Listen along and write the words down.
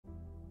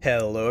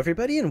Hello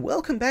everybody and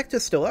welcome back to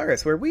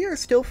Stellaris, where we are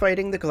still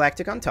fighting the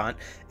Galactic Entente,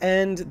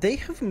 and they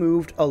have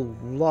moved a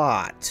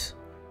lot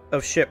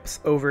of ships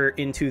over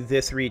into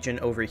this region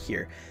over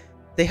here.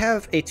 They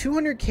have a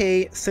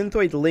 200k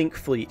Synthoid Link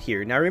fleet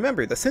here. Now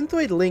remember, the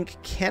Synthoid Link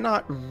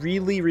cannot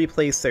really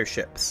replace their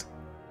ships.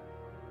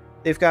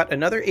 They've got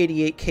another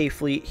 88k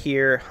fleet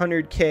here,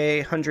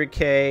 100k,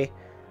 100k,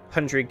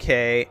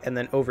 100k, and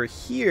then over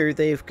here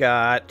they've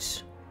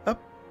got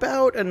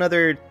about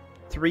another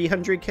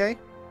 300k?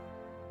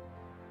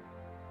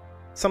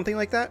 Something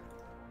like that.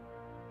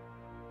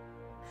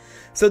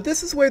 So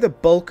this is where the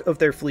bulk of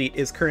their fleet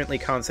is currently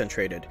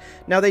concentrated.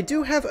 Now they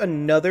do have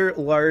another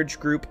large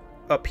group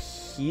up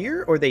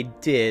here, or they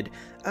did.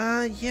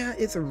 Yeah,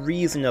 it's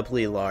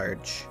reasonably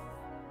large.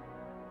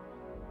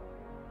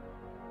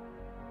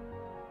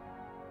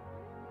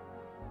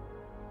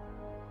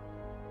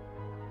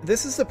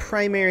 This is the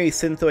primary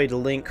Synthoid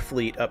Link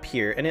fleet up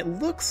here, and it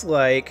looks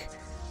like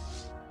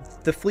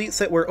the fleets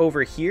that were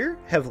over here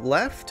have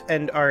left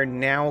and are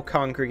now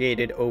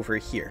congregated over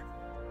here.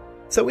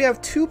 So we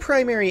have two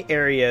primary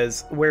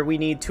areas where we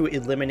need to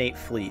eliminate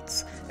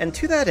fleets, and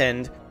to that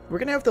end, we're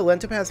going to have the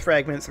Lentipath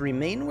fragments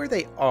remain where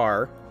they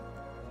are,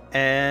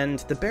 and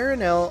the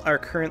Baronel are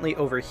currently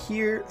over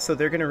here, so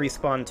they're going to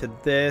respawn to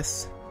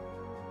this.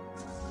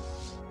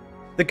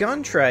 The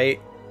Gontrite,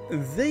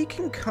 they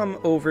can come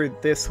over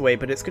this way,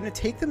 but it's going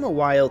to take them a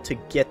while to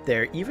get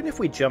there, even if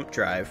we jump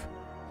drive.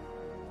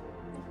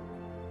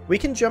 We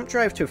can jump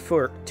drive to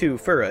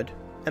Furud,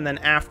 and then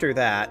after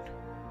that,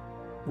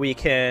 we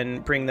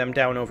can bring them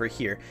down over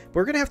here. But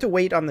we're going to have to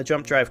wait on the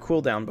jump drive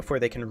cooldown before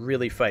they can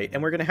really fight,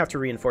 and we're going to have to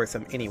reinforce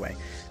them anyway.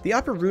 The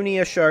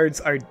Aperunia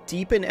shards are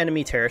deep in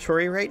enemy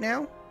territory right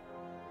now.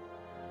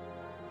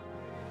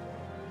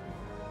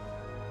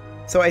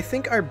 So I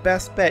think our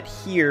best bet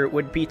here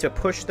would be to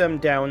push them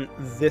down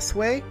this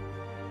way,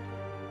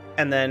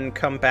 and then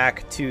come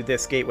back to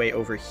this gateway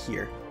over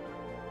here.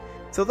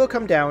 So they'll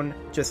come down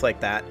just like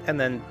that, and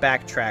then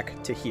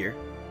backtrack to here.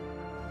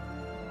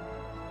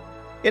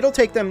 It'll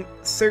take them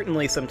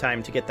certainly some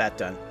time to get that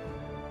done.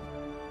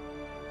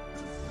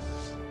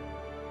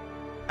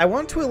 I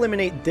want to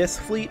eliminate this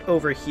fleet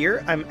over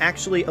here. I'm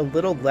actually a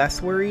little less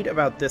worried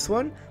about this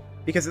one,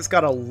 because it's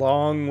got a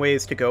long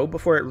ways to go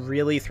before it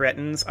really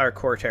threatens our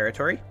core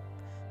territory,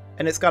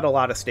 and it's got a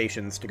lot of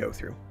stations to go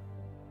through.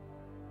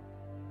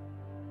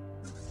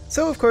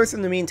 So, of course,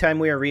 in the meantime,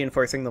 we are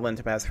reinforcing the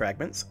Lentipath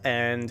fragments,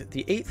 and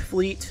the 8th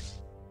fleet,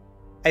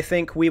 I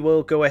think we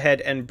will go ahead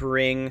and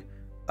bring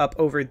up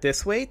over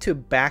this way to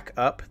back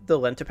up the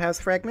Lentipath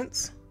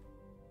fragments.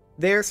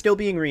 They're still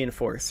being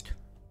reinforced,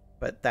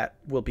 but that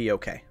will be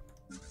okay.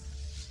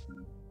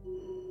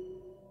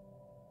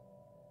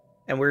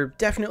 And we're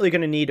definitely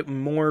going to need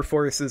more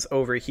forces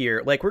over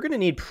here. Like, we're going to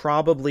need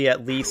probably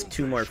at least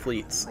 2 more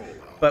fleets,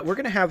 but we're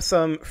going to have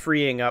some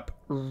freeing up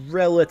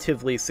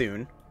relatively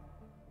soon.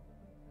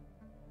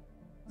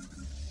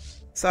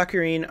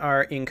 Sakurine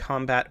are in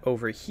combat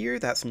over here.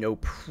 That's no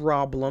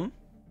problem.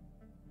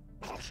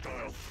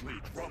 Hostile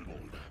fleet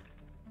rumbled.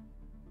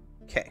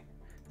 Okay.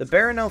 The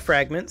Baronel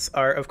fragments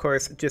are, of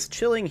course, just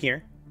chilling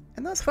here,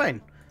 and that's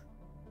fine.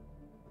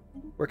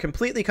 We're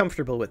completely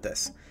comfortable with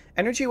this.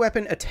 Energy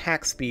weapon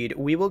attack speed.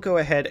 We will go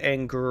ahead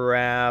and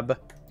grab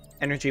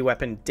energy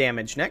weapon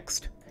damage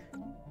next.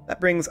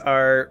 That brings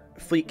our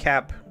fleet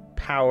cap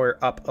power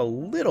up a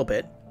little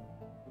bit.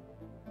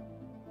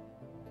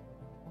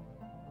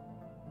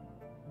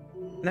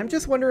 And I'm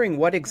just wondering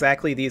what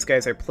exactly these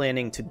guys are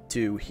planning to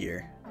do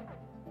here.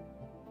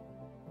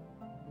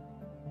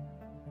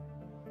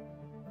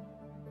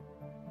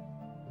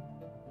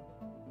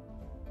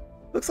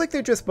 Looks like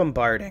they're just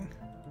bombarding.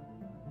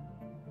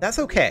 That's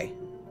okay.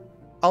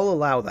 I'll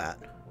allow that.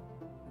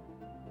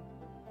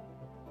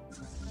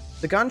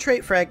 The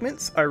Gontrite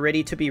fragments are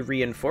ready to be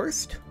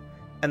reinforced,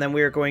 and then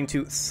we are going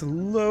to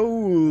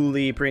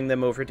slowly bring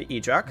them over to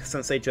Ejok,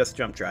 since they just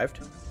jump drived.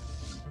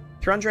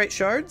 Throndrite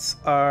shards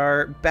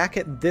are back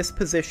at this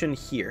position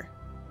here.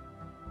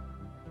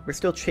 We're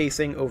still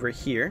chasing over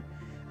here.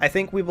 I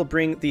think we will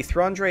bring the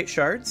Throndrite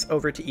shards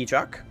over to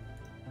Ejok.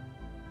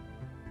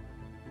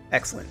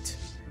 Excellent.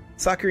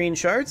 Sakurine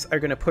shards are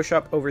going to push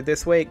up over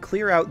this way,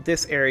 clear out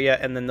this area,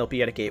 and then they'll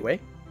be at a gateway.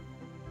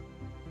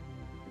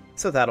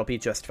 So that'll be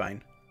just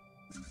fine.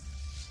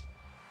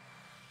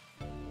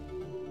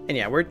 And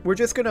yeah, we're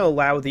just going to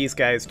allow these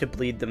guys to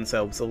bleed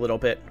themselves a little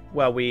bit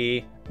while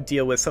we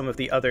deal with some of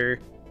the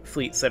other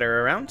fleets that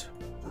are around.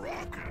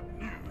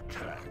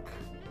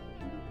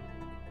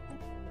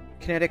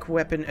 Kinetic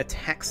weapon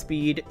attack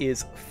speed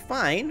is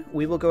fine.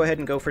 We will go ahead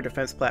and go for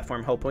defense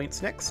platform hull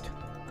points next.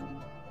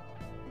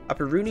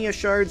 Aperunia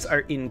shards are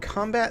in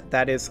combat.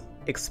 That is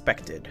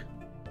expected.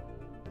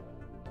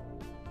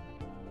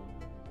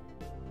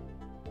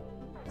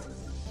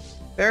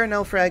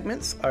 Baronel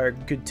fragments are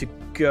good to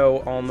go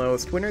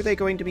almost. When are they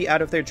going to be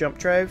out of their jump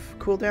drive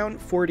cooldown?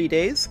 40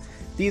 days.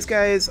 These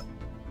guys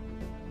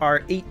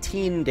are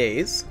 18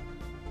 days.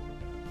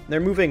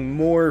 They're moving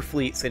more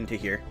fleets into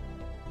here.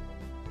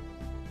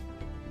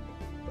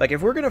 Like,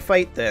 if we're gonna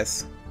fight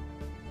this,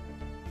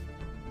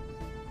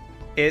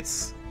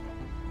 It's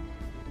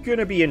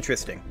gonna be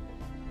interesting.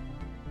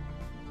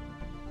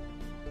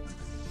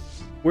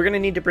 We're gonna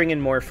need to bring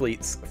in more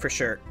fleets, for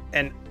sure.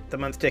 And the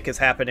month tick is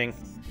happening.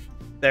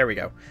 There we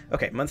go.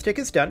 Okay, month tick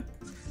is done.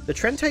 The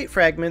Trentite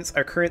fragments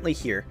are currently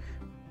here.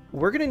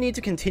 We're gonna need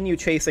to continue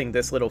chasing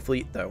this little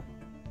fleet, though,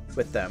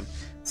 with them.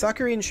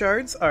 Saccharine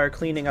shards are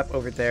cleaning up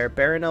over there.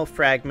 Baronel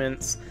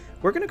fragments.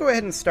 We're gonna go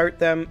ahead and start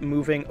them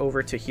moving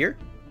over to here.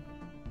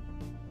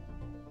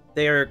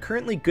 They are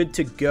currently good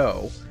to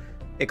go,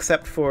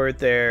 except for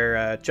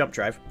their jump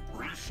drive.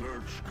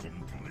 Research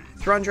complete.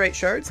 Throndrate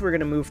shards, we're going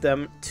to move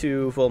them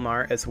to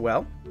Volmar as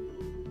well.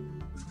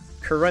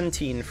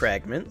 Coruntine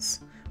fragments,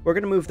 we're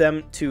going to move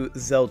them to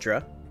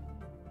Zeldra.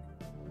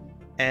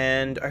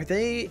 And are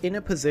they in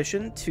a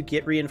position to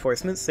get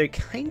reinforcements? They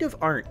kind of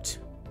aren't.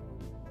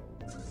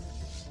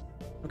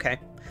 Okay,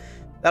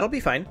 that'll be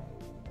fine.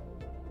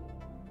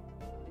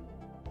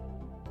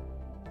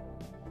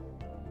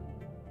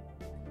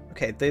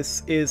 Okay,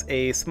 this is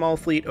a small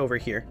fleet over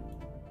here.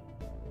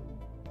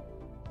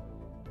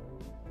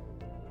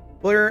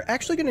 We're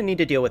actually going to need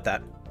to deal with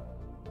that.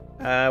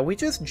 We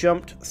just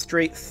jumped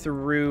straight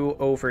through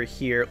over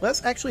here.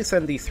 Let's actually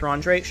send the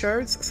Throndrate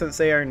shards, since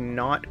they are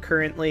not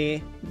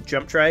currently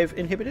jump drive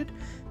inhibited.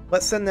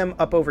 Let's send them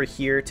up over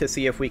here to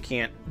see if we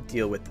can't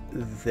deal with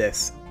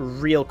this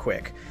real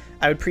quick.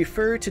 I would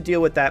prefer to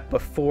deal with that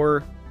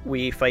before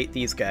we fight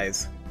these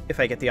guys, if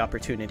I get the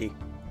opportunity.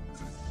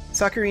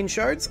 Saccharine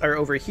shards are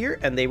over here,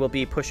 and they will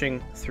be pushing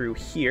through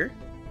here.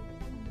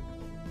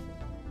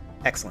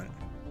 Excellent.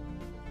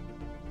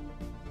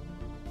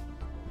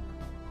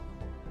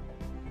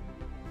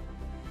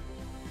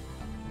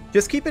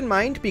 Just keep in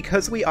mind,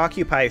 because we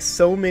occupy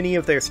so many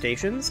of their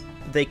stations,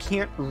 they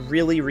can't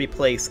really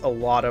replace a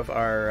lot of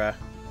our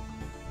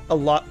a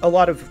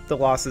lot of the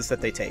losses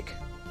that they take.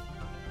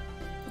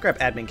 We'll grab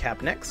admin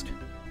cap next.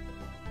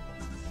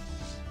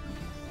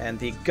 And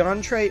the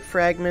Gontrite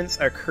fragments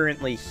are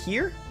currently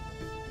here.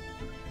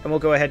 And we'll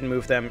go ahead and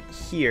move them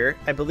here.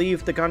 I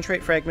believe the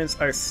Gontrite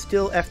fragments are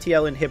still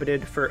FTL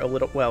inhibited for a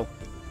little... Well,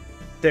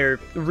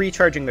 they're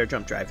recharging their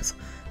jump drives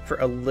for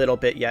a little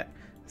bit yet.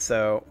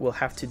 So we'll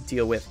have to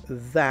deal with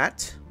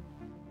that.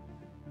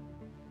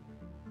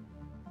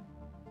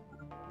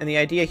 And the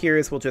idea here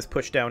is we'll just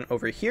push down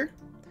over here.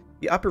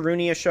 The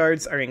Operunia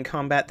shards are in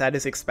combat. That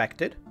is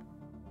expected.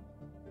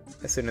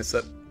 As soon as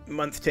the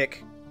month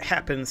tick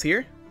happens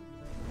here.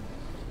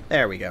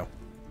 There we go.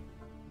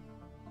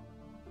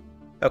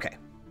 Okay.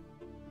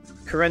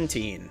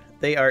 Coruntine.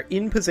 They are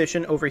in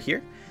position over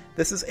here.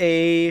 This is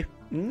a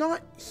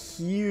not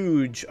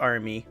huge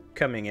army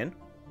coming in.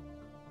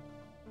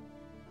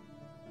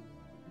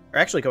 Or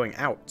actually going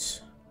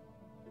out.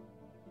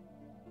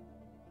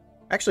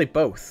 Actually,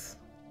 both.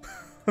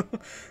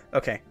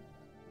 Okay.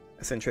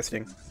 That's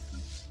interesting.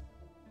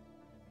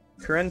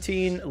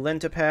 Coruntine,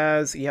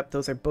 Lentipaz. Yep,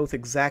 those are both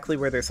exactly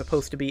where they're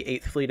supposed to be.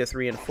 8th Fleet is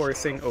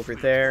reinforcing over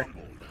there.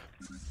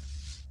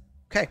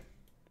 Okay.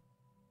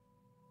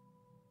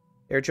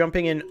 They're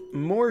jumping in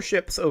more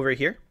ships over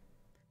here.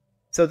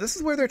 So this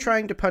is where they're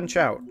trying to punch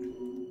out.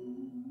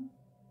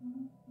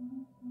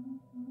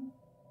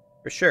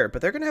 For sure,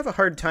 but they're going to have a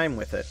hard time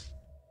with it.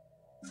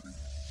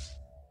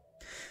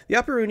 The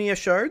Operunia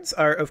shards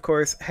are, of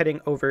course, heading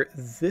over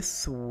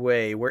this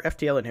way. We're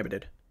FTL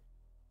inhibited.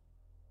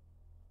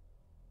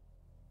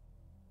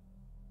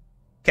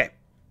 Okay.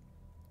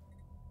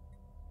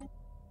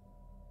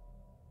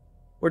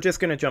 We're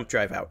just going to jump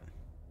drive out.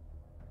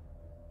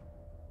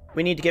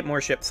 We need to get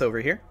more ships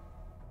over here.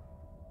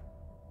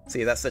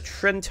 See, that's the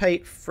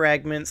Trentite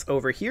fragments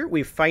over here.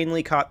 We've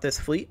finally caught this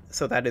fleet,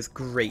 so that is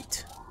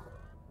great.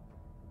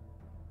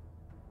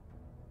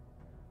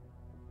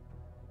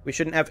 We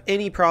shouldn't have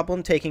any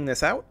problem taking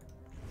this out.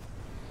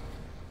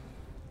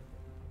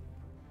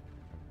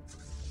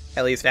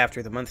 At least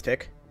after the month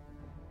tick.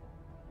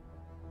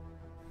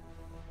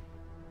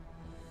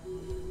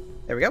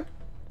 There we go.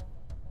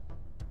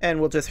 And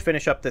we'll just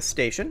finish up this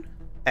station.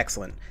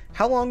 Excellent.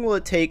 How long will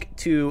it take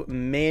to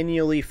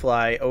manually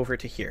fly over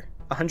to here?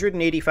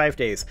 185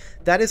 days.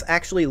 That is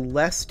actually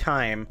less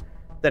time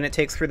than it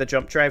takes for the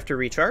jump drive to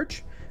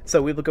recharge.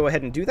 So we will go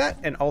ahead and do that,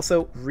 and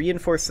also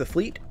reinforce the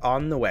fleet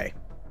on the way.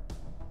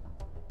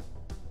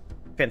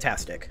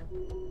 Fantastic.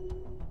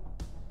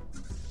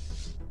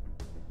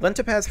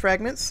 Lentipaz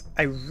fragments,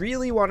 I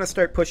really want to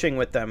start pushing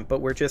with them,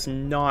 but we're just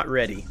not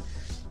ready.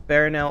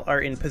 Baronel are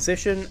in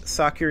position.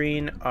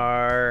 Saccharine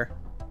are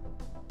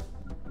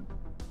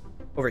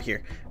over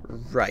here.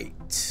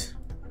 Right.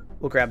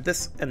 We'll grab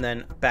this and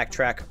then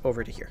backtrack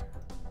over to here.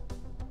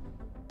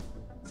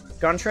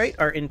 Gontrite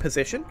are in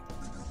position.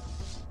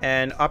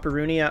 And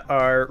Operunia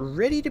are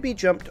ready to be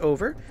jumped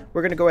over.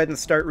 We're going to go ahead and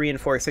start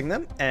reinforcing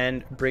them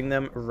and bring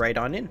them right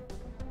on in.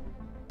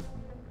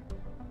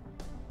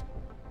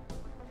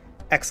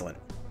 Excellent.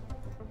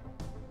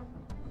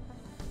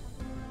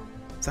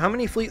 So how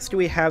many fleets do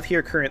we have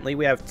here currently?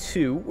 We have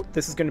 2.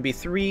 This is going to be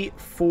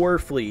 4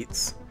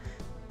 fleets.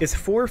 Is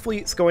 4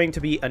 fleets going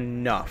to be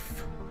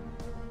enough?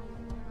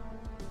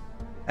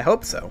 I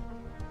hope so.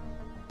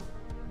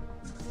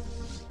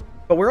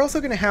 But we're also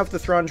going to have the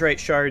Throndraite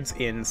shards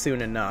in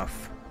soon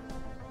enough.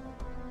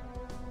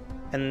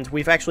 And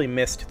we've actually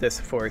missed this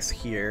force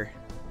here,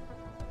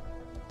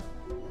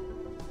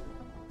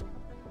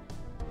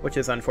 which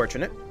is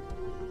unfortunate.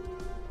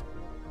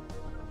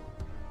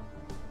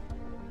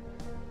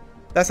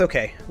 That's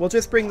okay. We'll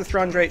just bring the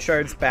Throndraite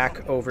shards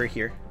back over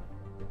here,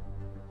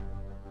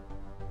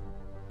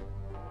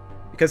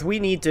 because we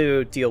need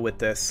to deal with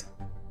this.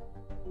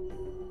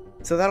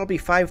 So that'll be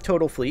 5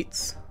 total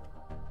fleets.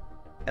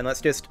 And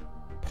let's just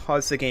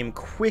pause the game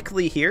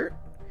quickly here.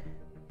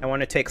 I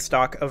want to take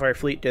stock of our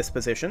fleet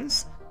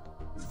dispositions.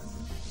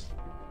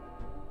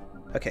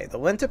 Okay, the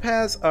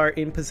Lentipaz are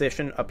in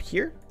position up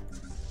here.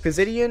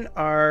 Presidian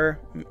are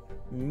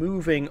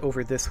moving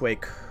over this way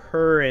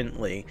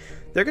currently.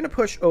 They're going to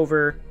push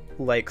over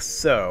like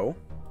so.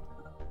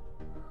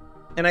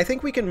 And I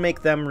think we can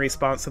make them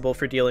responsible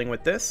for dealing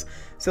with this.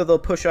 So they'll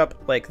push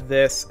up like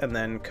this and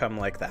then come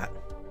like that.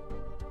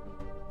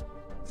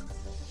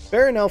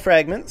 Baronel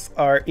fragments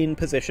are in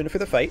position for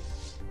the fight.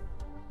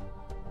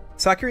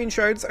 Saccharine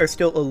shards are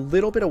still a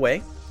little bit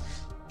away.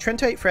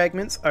 Trentite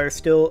fragments are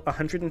still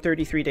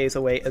 133 days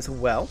away as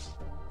well.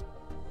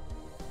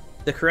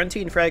 The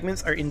Corinthian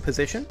fragments are in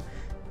position.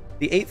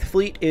 The 8th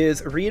Fleet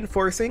is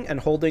reinforcing and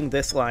holding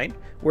this line.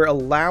 We're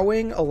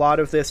allowing a lot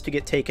of this to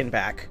get taken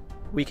back.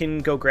 We can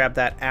go grab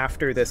that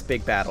after this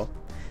big battle.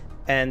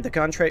 And the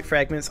Gontrite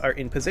fragments are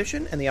in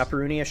position, and the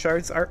Operunia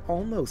shards are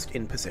almost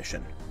in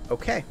position.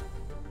 Okay.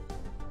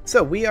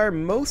 So we are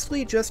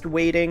mostly just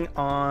waiting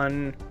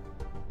on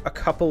a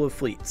couple of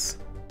fleets.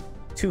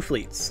 2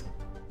 fleets.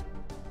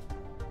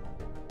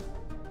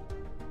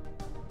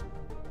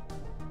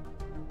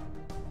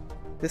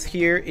 This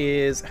here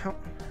is...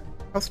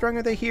 How strong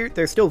are they here?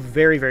 They're still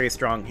very, very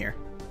strong here.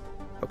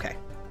 Okay.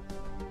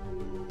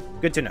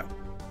 Good to know.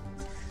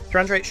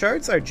 Throndraite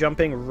shards are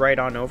jumping right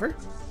on over.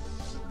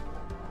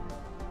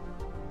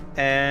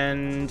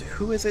 And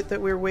who is it that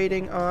we're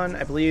waiting on?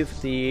 I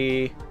believe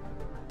the...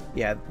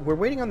 Yeah, we're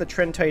waiting on the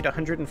Trentite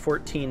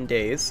 114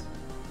 days.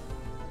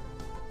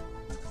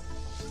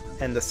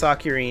 And the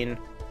Saccharine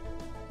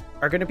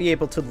are going to be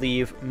able to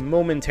leave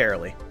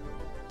momentarily.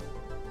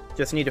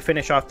 Just need to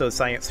finish off those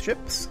science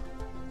ships.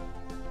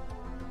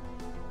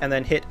 And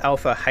then hit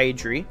Alpha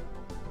Hydri.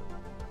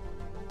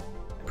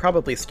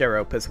 Probably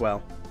Sterope as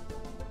well.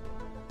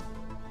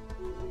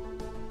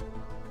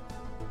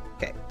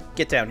 Okay,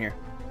 get down here.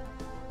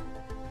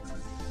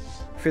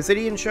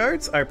 Presidian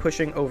shards are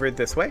pushing over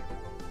this way.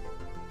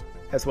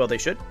 As well they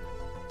should.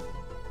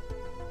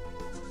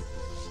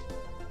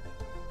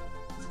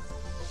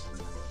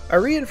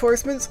 Our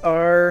reinforcements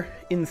are,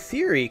 in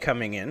theory,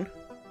 coming in.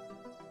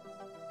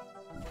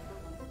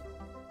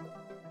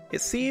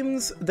 It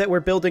seems that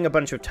we're building a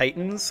bunch of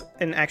Titans,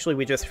 and actually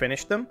we just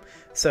finished them,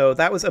 so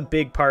that was a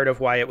big part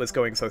of why it was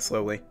going so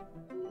slowly.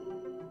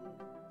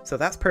 So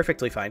that's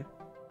perfectly fine.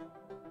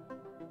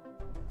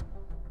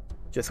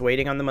 Just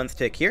waiting on the month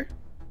tick here.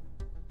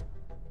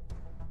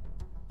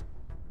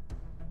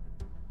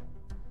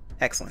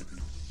 Excellent.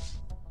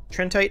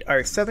 Trentite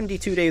are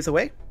 72 days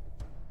away.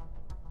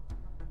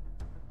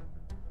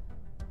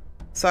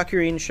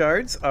 Saccharine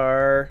shards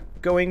are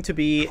going to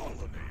be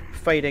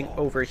fighting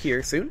over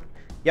here soon.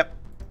 Yep,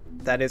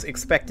 that is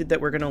expected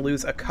that we're going to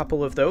lose a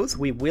couple of those.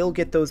 We will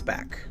get those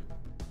back.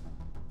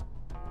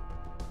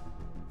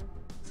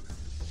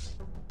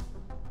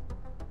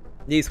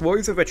 These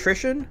wars of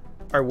attrition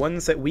are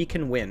ones that we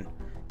can win,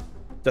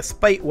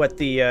 despite what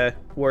the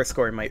war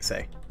score might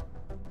say.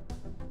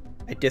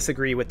 I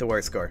disagree with the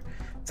war score.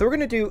 So we're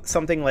going to do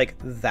something like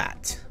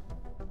that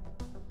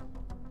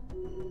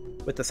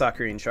with the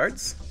Saccharine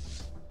shards.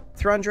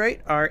 Throndraite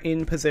are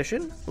in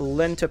position.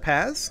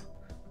 Lentipaz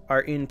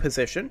are in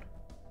position.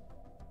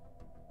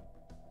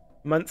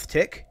 Month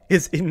tick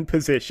is in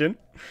position.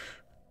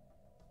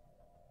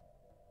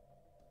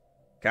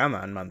 Come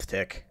on, month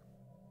tick.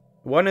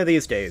 One of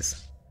these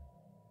days.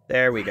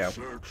 There we go.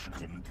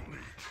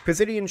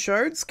 Presidian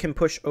shards can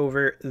push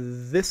over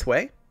this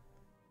way.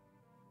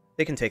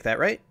 They can take that,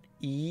 right?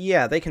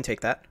 Yeah, they can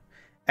take that.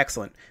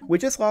 Excellent. We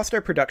just lost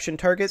our production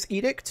targets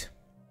edict,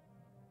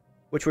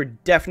 which we're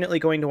definitely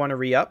going to want to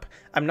re-up.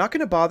 I'm not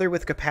going to bother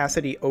with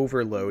capacity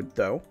overload,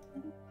 though.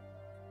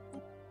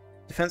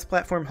 Defense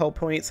platform hull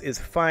points is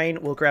fine.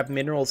 We'll grab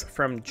minerals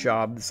from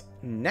jobs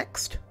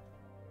next.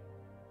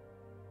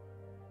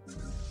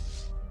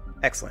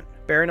 Excellent.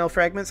 Baronel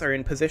fragments are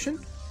in position.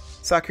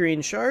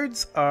 Saccharine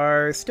shards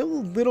are still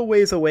a little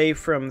ways away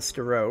from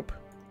Sterope.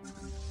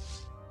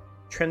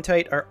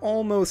 Trentite are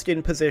almost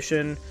in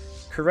position.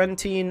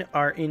 Corinthian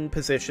are in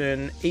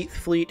position. 8th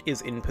Fleet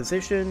is in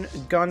position.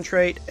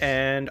 Gontrite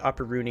and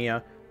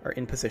Operunia are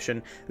in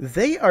position.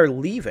 They are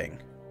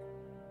leaving.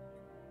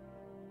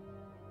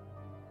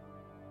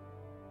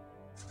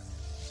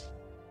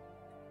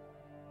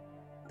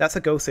 That's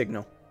a go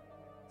signal.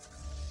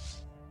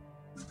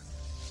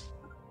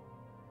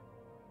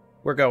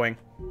 We're going.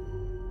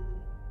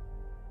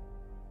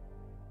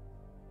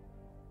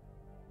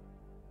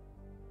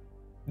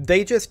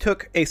 They just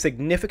took a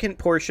significant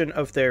portion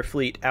of their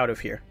fleet out of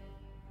here.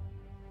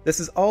 This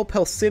is all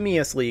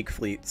Pelsimius League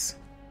fleets.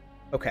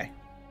 Okay.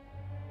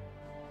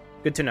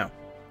 Good to know.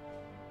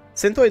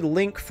 Synthoid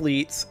Link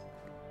fleets,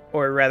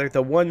 or rather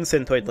the one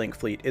Synthoid Link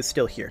fleet, is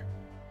still here.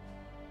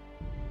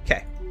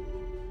 Okay.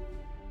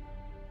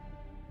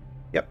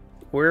 Yep,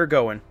 we're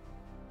going.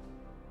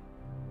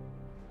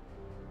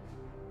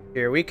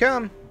 Here we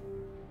come.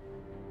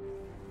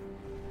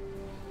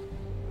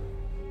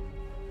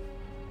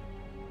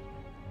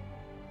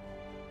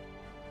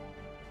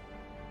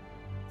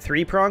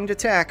 Three-pronged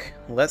attack.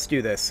 Let's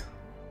do this.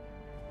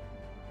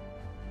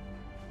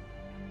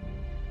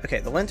 Okay,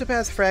 the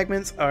Lentopaz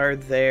fragments are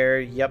there.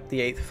 Yep, the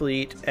 8th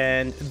fleet.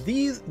 And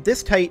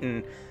this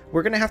Titan,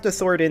 we're going to have to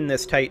sort in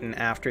this Titan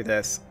after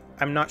this.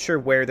 I'm not sure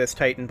where this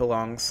Titan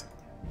belongs.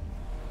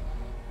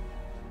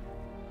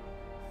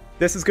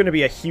 This is going to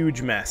be a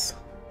huge mess.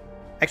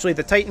 Actually,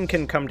 the Titan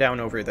can come down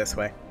over this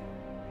way.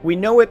 We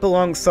know it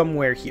belongs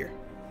somewhere here.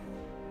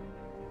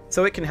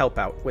 So it can help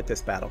out with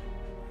this battle.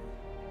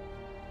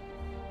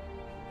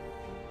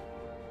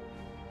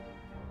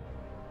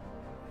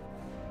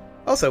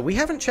 Also, we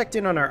haven't checked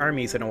in on our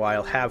armies in a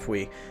while, have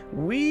we?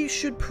 We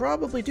should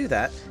probably do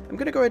that. I'm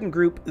going to go ahead and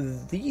group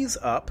these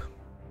up.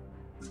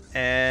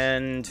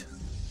 And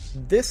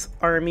this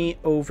army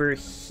over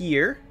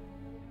here,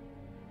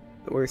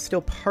 that we're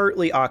still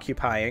partly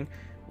occupying,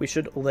 we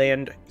should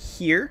land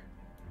here.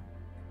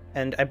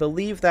 And I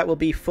believe that will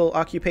be full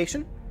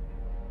occupation.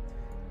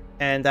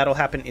 And that'll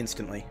happen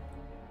instantly.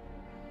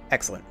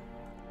 Excellent.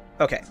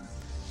 Okay,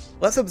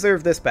 let's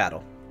observe this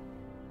battle.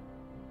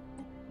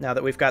 Now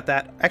that we've got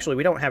that, actually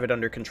we don't have it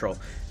under control.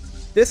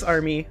 This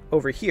army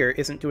over here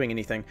isn't doing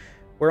anything.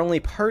 We're only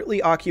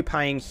partly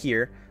occupying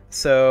here,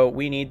 so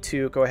we need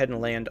to go ahead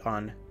and land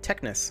on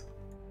Technus.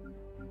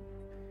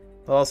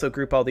 We'll also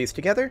group all these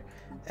together,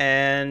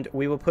 and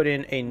we will put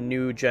in a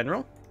new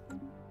general.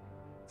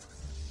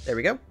 There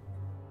we go.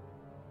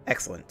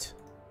 Excellent.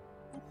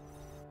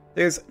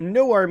 There's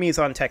no armies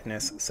on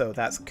Technus, so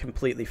that's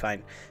completely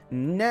fine.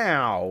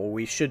 Now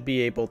we should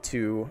be able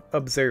to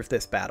observe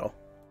this battle.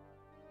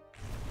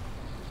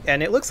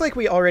 And it looks like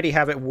we already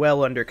have it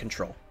well under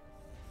control.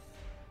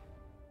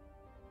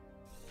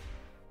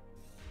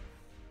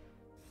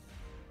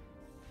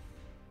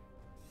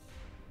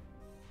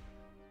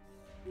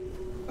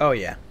 Oh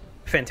yeah,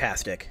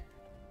 fantastic.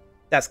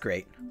 That's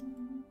great.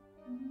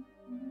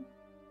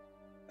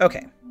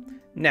 Okay,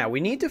 now we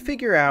need to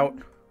figure out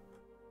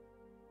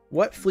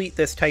what fleet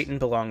this Titan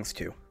belongs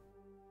to.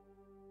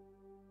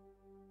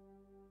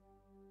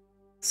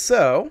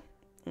 So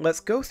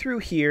let's go through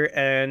here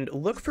and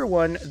look for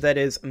one that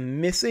is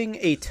missing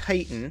a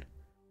Titan,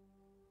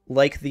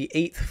 like the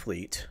 8th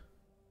fleet.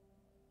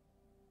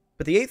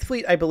 But the 8th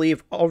fleet, I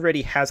believe,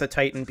 already has a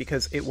Titan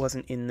because it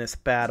wasn't in this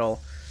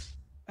battle.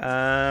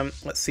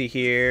 Let's see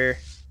here.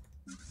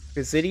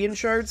 Presidian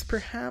shards,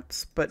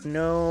 perhaps? But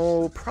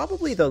no,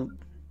 probably the...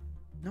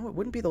 No, it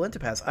wouldn't be the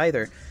Lentopaz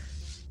either.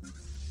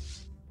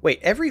 Wait,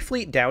 every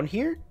fleet down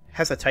here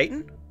has a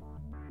Titan?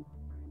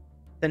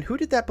 Then who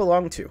did that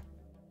belong to?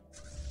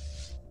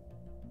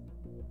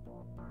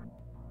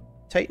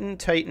 Titan,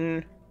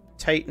 Titan,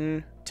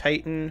 Titan,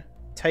 Titan,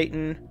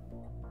 Titan.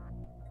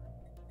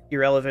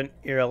 Irrelevant,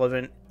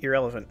 irrelevant,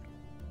 irrelevant.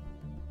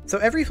 So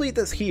every fleet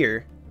that's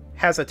here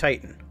has a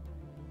Titan.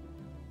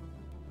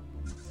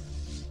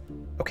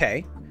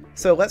 Okay,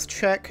 so let's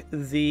check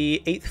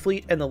the 8th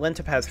fleet and the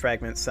Lentopaz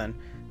fragments then.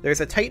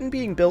 There's a Titan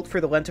being built for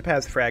the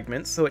Lentopaz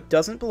fragments, so it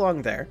doesn't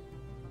belong there.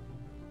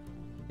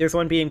 There's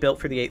one being built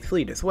for the 8th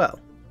fleet as well.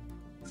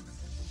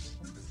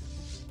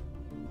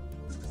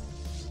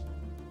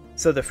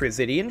 So the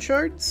Frisidian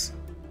shards?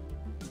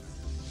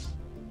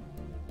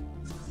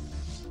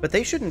 But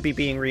they shouldn't be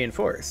being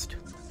reinforced.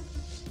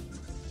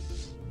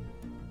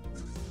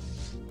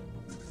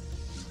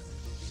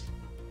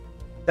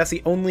 That's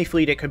the only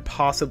fleet it could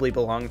possibly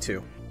belong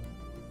to.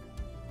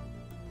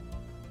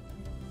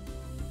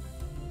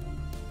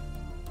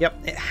 Yep,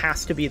 it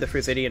has to be the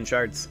Frisidian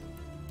shards.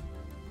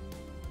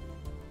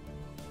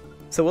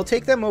 So we'll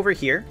take them over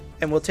here,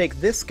 and we'll take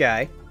this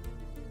guy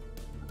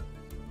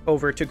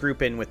over to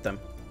group in with them.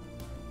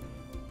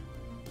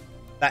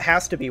 That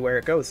has to be where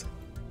it goes.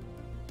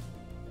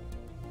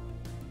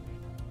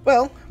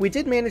 Well, we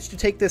did manage to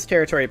take this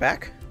territory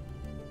back.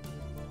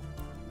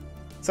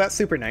 So that's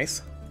super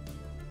nice.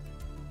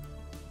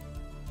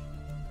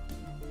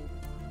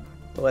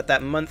 We'll let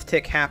that month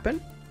tick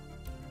happen.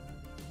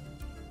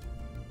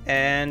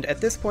 And at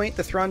this point,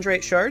 the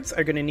Throndrate shards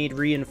are going to need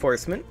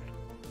reinforcement.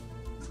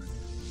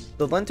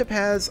 The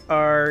Lentopaz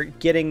are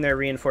getting their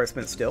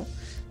reinforcements still.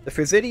 The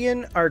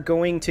Frisidian are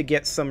going to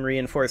get some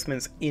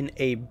reinforcements in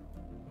a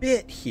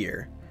bit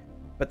here,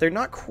 but they're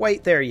not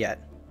quite there yet.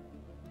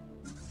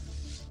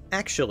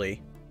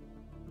 Actually,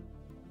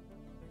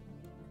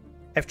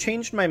 I've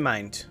changed my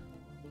mind.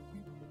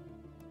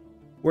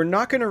 We're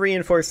not going to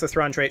reinforce the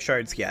Throndrate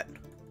shards yet.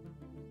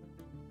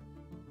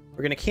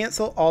 We're going to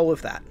cancel all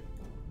of that.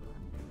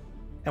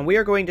 And we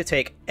are going to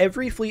take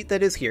every fleet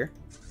that is here,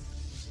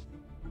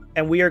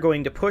 and we are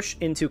going to push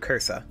into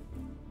Cursa.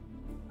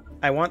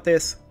 I want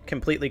this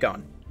completely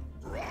gone.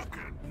 Rocket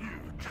new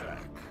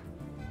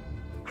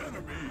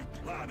Enemy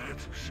planet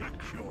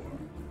secure.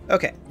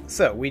 Okay,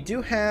 so we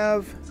do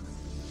have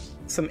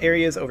some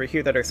areas over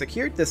here that are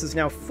secured. This is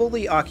now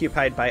fully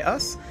occupied by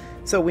us,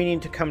 so we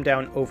need to come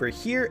down over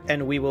here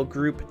and we will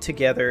group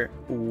together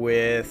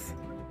with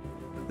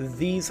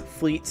these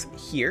fleets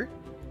here.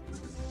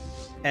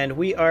 And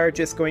we are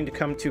just going to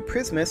come to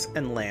Prismus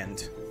and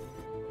land.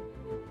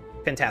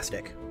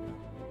 Fantastic.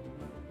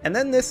 And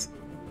then this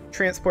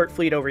transport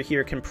fleet over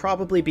here can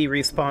probably be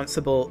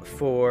responsible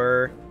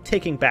for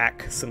taking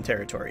back some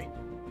territory.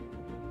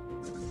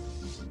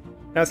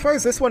 Now, as far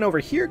as this one over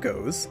here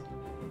goes,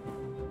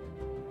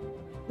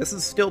 this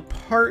is still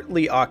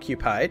partly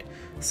occupied,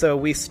 so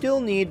we still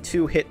need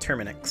to hit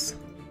Terminix.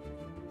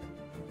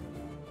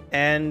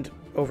 And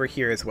over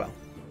here as well.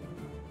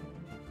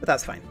 But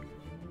that's fine.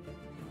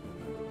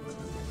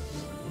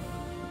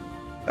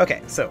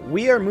 Okay, so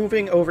we are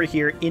moving over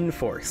here in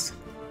force.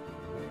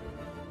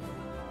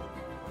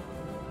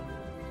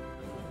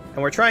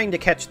 And we're trying to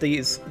catch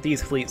these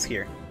fleets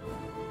here.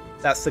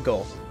 That's the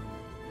goal.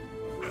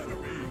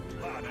 Enemy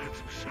planet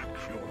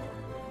secure.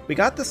 We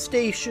got the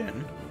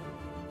station.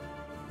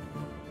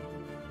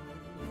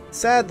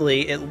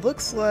 Sadly, it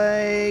looks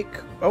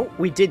like... Oh,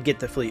 we did get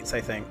the fleets,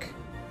 I think.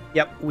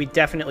 Yep, we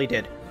definitely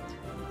did.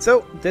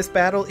 So, this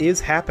battle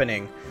is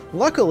happening.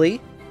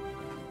 Luckily,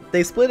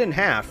 they split in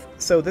half,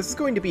 so this is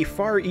going to be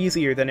far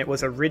easier than it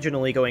was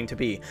originally going to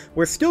be.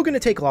 We're still going to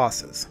take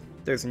losses.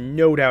 There's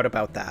no doubt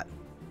about that.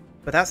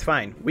 But that's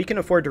fine. We can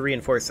afford to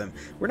reinforce them.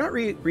 We're not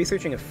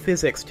researching a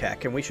physics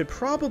tech, and we should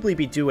probably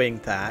be doing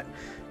that.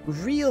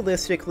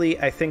 Realistically,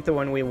 I think the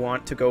one we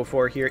want to go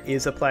for here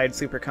is applied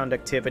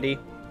superconductivity.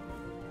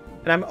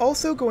 And I'm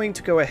also going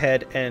to go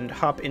ahead and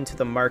hop into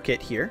the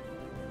market here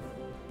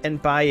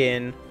and buy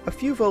in a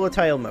few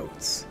volatile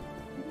motes.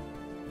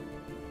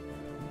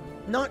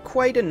 Not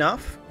quite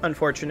enough,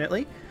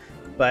 unfortunately,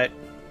 but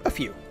a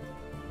few.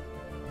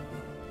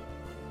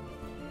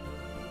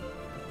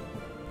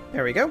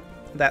 There we go.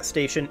 That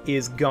station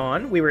is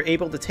gone. We were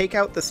able to take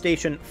out the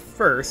station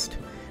first,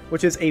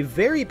 which is a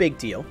very big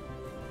deal.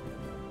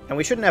 And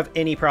we shouldn't have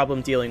any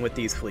problem dealing with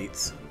these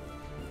fleets.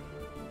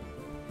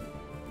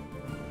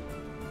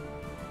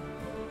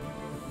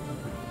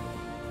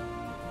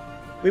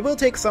 We will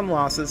take some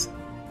losses.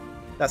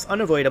 That's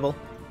unavoidable.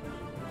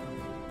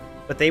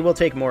 But they will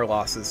take more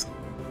losses.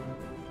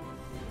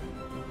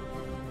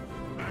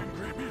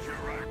 Angry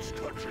meteorites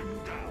touching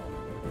down.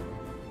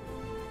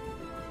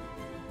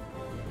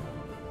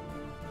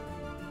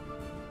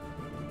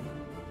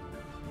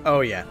 Oh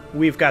yeah,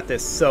 we've got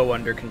this so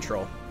under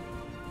control.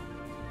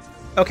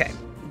 Okay,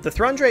 the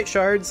Throndrite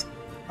shards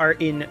are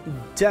in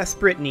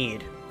desperate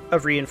need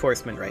of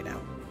reinforcement right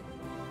now.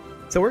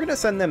 So we're going to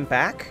send them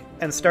back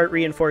and start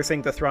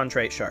reinforcing the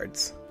Throndrite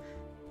shards.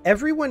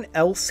 Everyone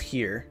else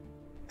here,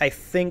 I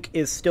think,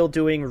 is still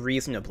doing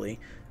reasonably.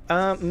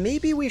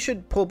 Maybe we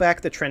should pull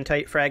back the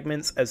Trentite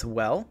fragments as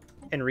well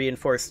and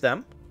reinforce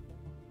them.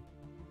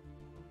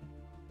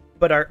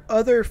 But our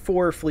other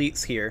 4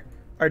 fleets here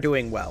are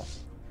doing well.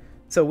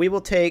 So we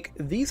will take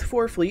these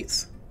 4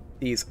 fleets,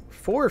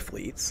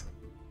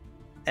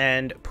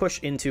 and push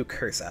into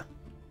Cursa.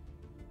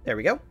 There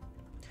we go.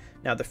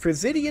 Now the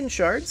Frisidian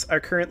shards are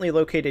currently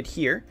located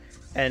here,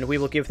 and we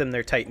will give them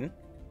their Titan.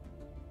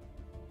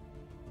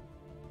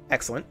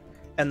 Excellent.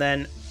 And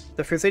then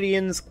the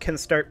Frisidians can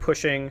start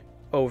pushing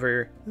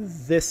over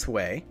this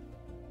way,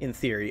 in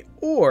theory,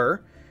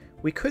 or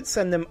we could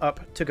send them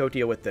up to go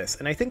deal with this,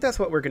 and I think that's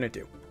what we're going to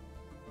do.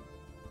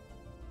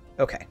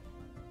 Okay.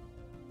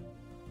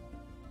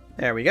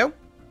 There we go.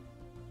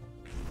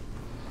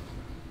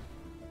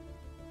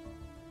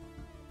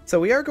 So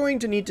we are going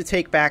to need to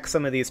take back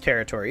some of these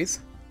territories.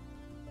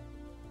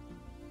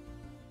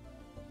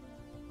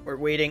 We're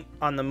waiting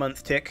on the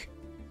month tick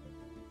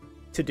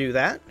to do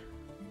that.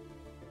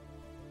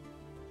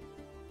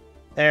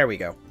 There we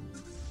go.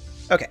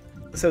 Okay,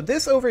 so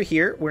this over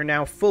here we're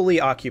now fully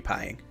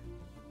occupying.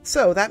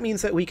 So that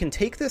means that we can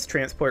take this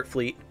transport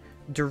fleet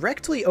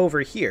directly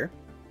over here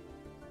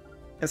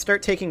and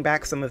start taking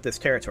back some of this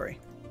territory,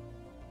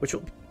 which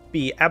will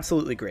be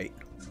absolutely great.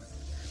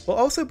 We'll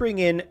also bring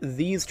in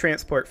these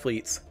transport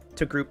fleets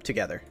to group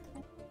together.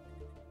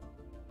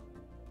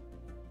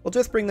 We'll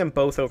just bring them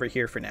both over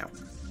here for now.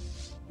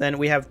 Then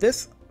we have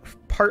this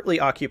partly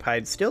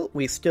occupied still.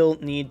 We still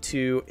need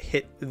to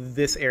hit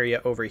this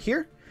area over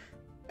here.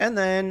 And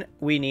then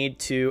we need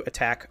to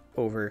attack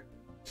over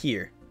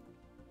here.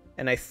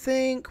 And I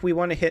think we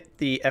want to hit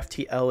the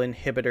FTL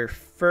inhibitor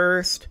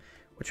first,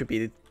 which would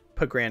be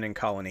Pagranin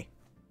Colony.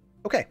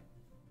 Okay,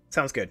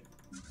 sounds good.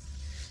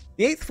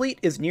 The 8th Fleet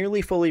is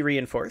nearly fully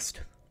reinforced.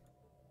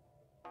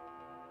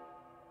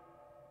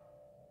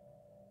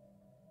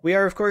 We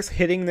are, of course,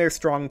 hitting their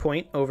strong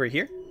point over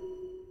here.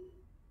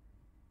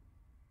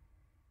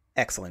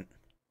 Excellent.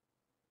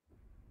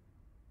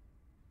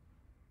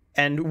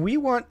 And we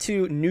want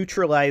to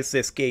neutralize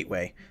this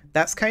gateway.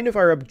 That's kind of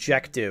our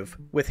objective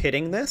with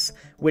hitting this,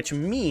 which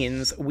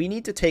means we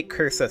need to take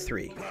Cursa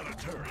 3.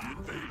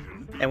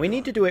 And we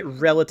need to do it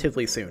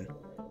relatively soon.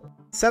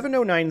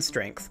 709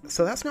 strength,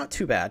 so that's not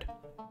too bad.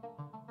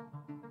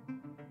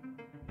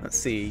 Let's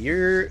see,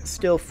 you're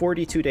still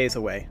 42 days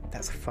away.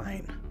 That's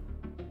fine.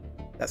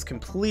 That's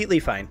completely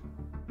fine.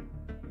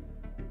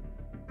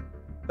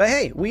 But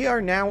hey, we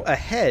are now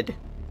ahead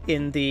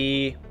in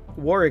the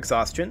war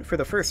exhaustion for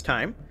the first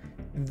time.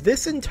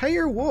 This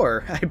entire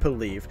war, I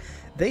believe,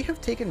 they have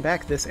taken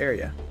back this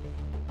area.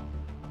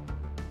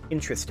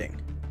 Interesting.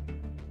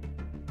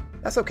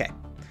 That's okay.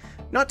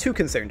 Not too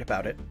concerned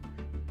about it.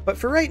 But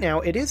for right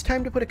now, it is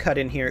time to put a cut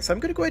in here, so I'm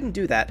going to go ahead and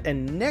do that,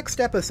 and next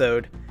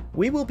episode,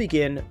 we will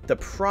begin the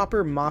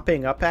proper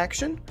mopping up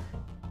action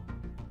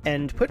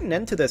and put an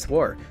end to this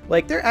war.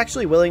 Like, they're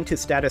actually willing to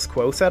status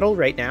quo settle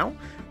right now,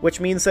 which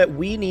means that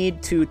we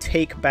need to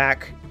take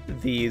back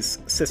these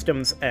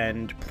systems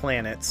and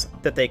planets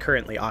that they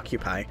currently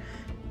occupy,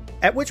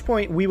 at which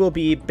point we will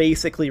be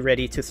basically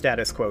ready to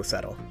status quo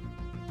settle.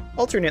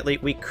 Alternately,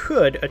 we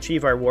could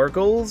achieve our war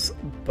goals,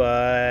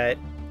 but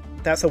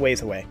that's a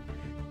ways away.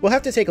 We'll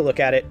have to take a look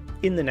at it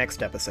in the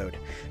next episode.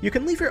 You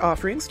can leave your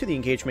offerings to the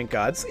engagement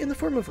gods in the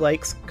form of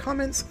likes,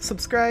 comments,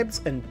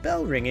 subscribes, and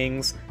bell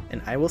ringings,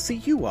 and I will see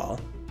you all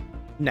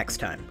next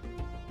time.